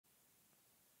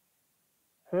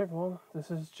Hey everyone,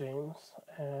 this is James,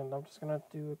 and I'm just gonna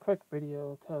do a quick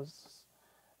video because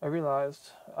I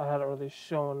realized I hadn't really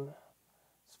shown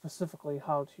specifically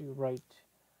how to write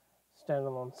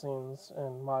standalone scenes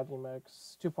in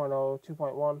myDMX 2.0,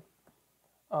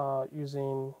 2.1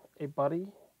 using a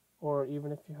buddy, or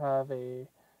even if you have a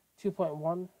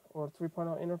 2.1 or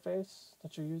 3.0 interface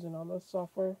that you're using on this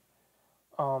software.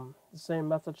 The same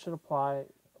method should apply.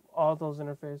 All those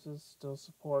interfaces still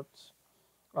support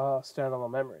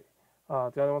standalone memory.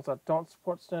 The only ones that don't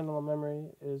support standalone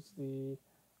memory is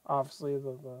obviously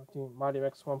the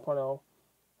myDMX 1.0,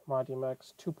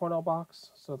 myDMX 2.0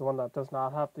 box, so the one that does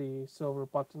not have the silver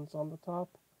buttons on the top.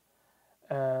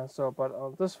 And so, but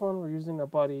on this one, we're using a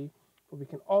buddy, but we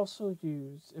can also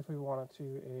use, if we wanted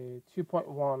to, a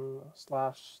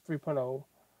 2.1/3.0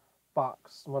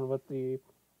 box, one with the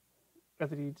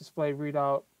display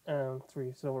readout and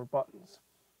 3 silver buttons.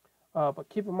 But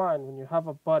keep in mind, when you have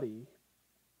a buddy,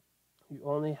 you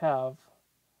only have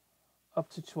up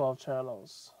to 12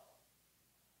 channels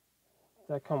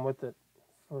that come with it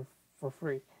for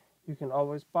free. You can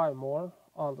always buy more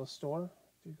on the store.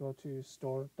 If you go to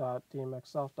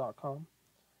store.dmxsoft.com,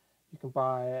 you can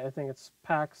buy, I think it's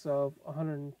packs of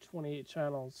 128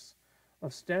 channels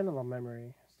of standalone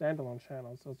memory, standalone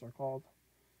channels, as they're called,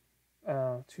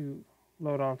 to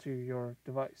load onto your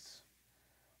device.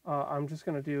 I'm just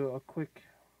going to do a quick,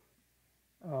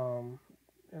 um,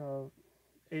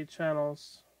 8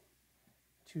 channels,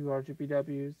 2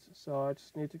 RGBWs. So I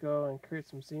just need to go and create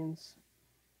some scenes.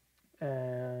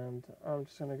 And I'm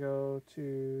just going to go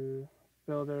to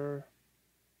Builder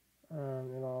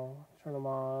and, turn them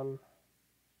on,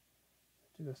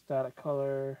 do the static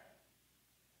color,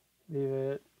 leave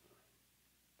it,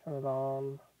 turn it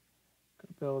on, go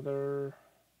to Builder,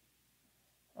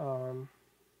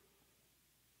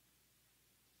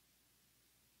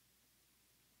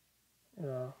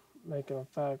 make an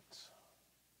effect,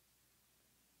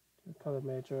 do color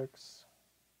matrix,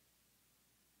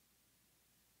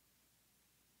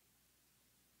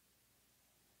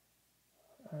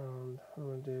 and what I'm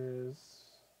going to do is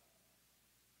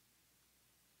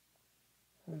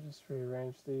just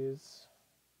rearrange these.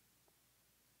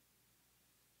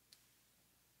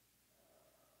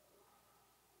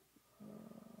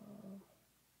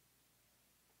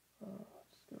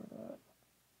 Just go to that.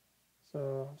 So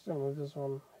I'm just going to move this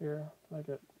one here to make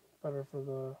it better for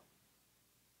the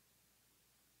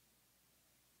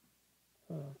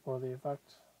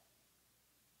effect.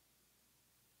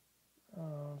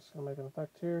 I'm just going to make an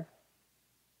effect here.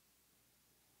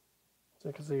 So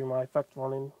you can see my effect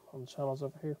running on the channels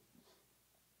over here.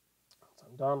 Once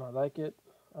I'm done, I like it.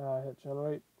 Hit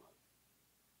generate.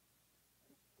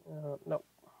 Nope.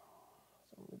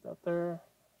 So leave that there.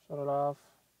 Shut it off.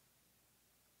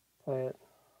 Play it.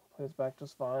 Plays back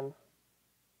just fine.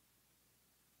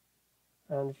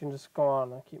 And you can just go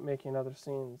on and keep making other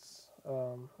scenes.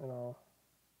 And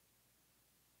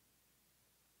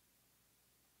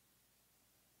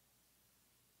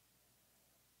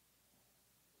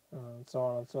so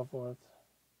on and so forth.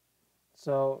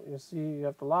 So you see you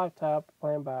have the live tab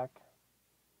playing back,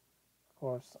 of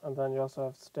course, and then you also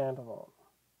have standalone.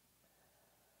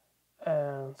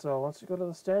 And so once you go to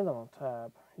the standalone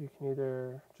tab, you can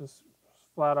either just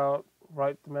flat out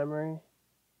write the memory,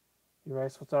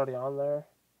 erase what's already on there,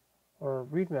 or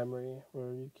read memory,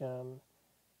 where you can,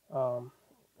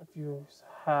 if you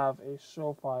have a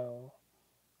show file,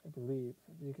 I believe,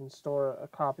 you can store a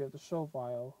copy of the show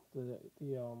file, the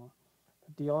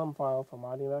DLM file from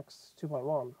myDMX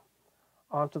 2.1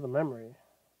 onto the memory,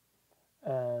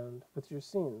 and with your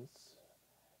scenes.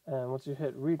 And once you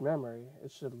hit read memory,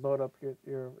 it should load up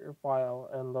your file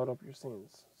and load up your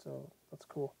scenes. So that's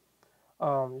cool.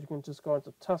 You can just go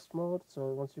into test mode.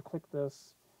 So once you click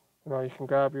this, you can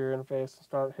grab your interface and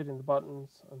start hitting the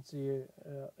buttons and see it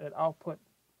output.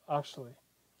 Actually,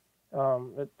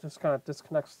 it just kind of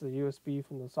disconnects the USB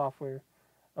from the software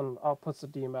and outputs the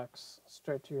DMX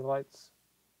straight to your lights.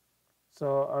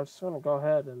 So I'm just going to go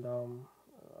ahead and I'm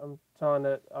telling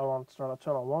it I want to start at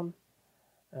channel 1,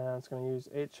 and it's going to use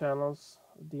 8 channels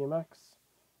of DMX.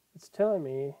 It's telling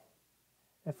me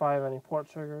if I have any port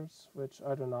triggers, which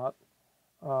I do not.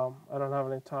 I don't have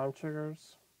any time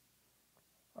triggers.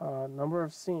 Number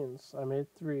of scenes, I made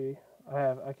 3.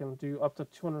 I can do up to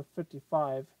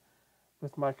 255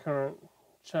 with my current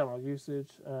channel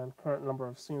usage and current number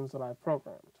of scenes that I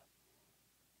programmed.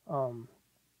 I'm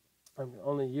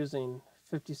only using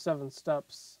 57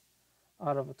 steps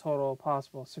out of a total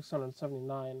possible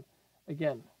 679,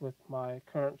 again, with my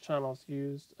current channels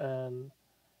used and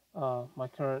my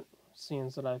current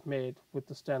scenes that I've made with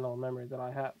the standalone memory that I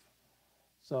have.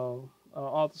 So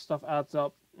all the stuff adds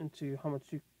up into how much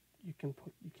you can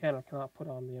or cannot put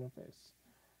on the interface.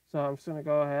 So I'm just gonna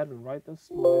go ahead and write this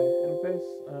in my interface,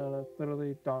 and it's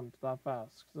literally done that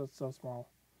fast because it's so small.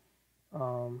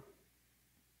 Um,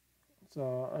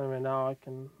 so anyway, now I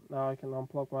can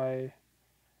unplug my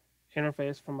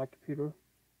interface from my computer,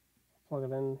 plug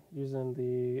it in using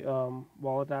the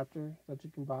wall adapter that you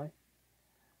can buy,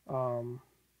 um,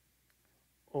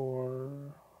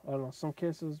 or I don't know, some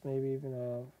cases maybe even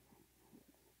a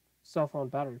cell phone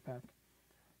battery pack.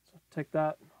 So take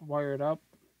that, wire it up,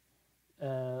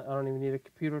 and I don't even need a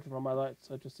computer to run my lights.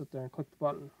 I just sit there and click the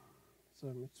button. So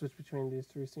I switch between these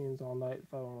three scenes all night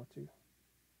if I want to.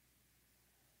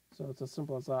 So it's as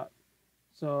simple as that.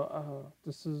 So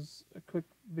this is a quick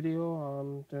video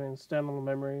on doing standalone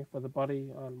memory for the Buddy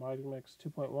on myDMX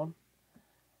 2.1.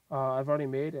 I've already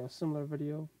made a similar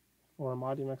video for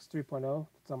myDMX 3.0.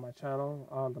 It's on my channel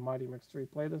on the myDMX 3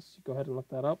 playlist. You go ahead and look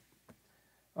that up.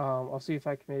 I'll see if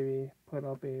I can maybe put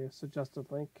up a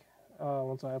suggested link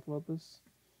once I upload this.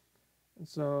 And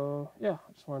so, yeah,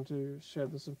 I just wanted to share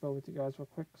this info with you guys real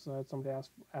quick because I had somebody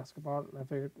ask about it, and I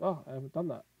figured, oh, I haven't done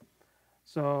that.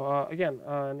 So, again,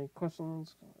 any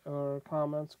questions or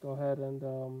comments, go ahead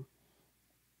and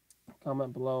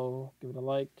comment below, give it a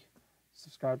like,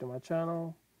 subscribe to my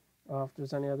channel. If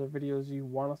there's any other videos you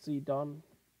want to see done,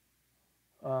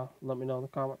 let me know in the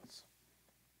comments.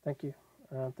 Thank you,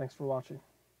 and thanks for watching.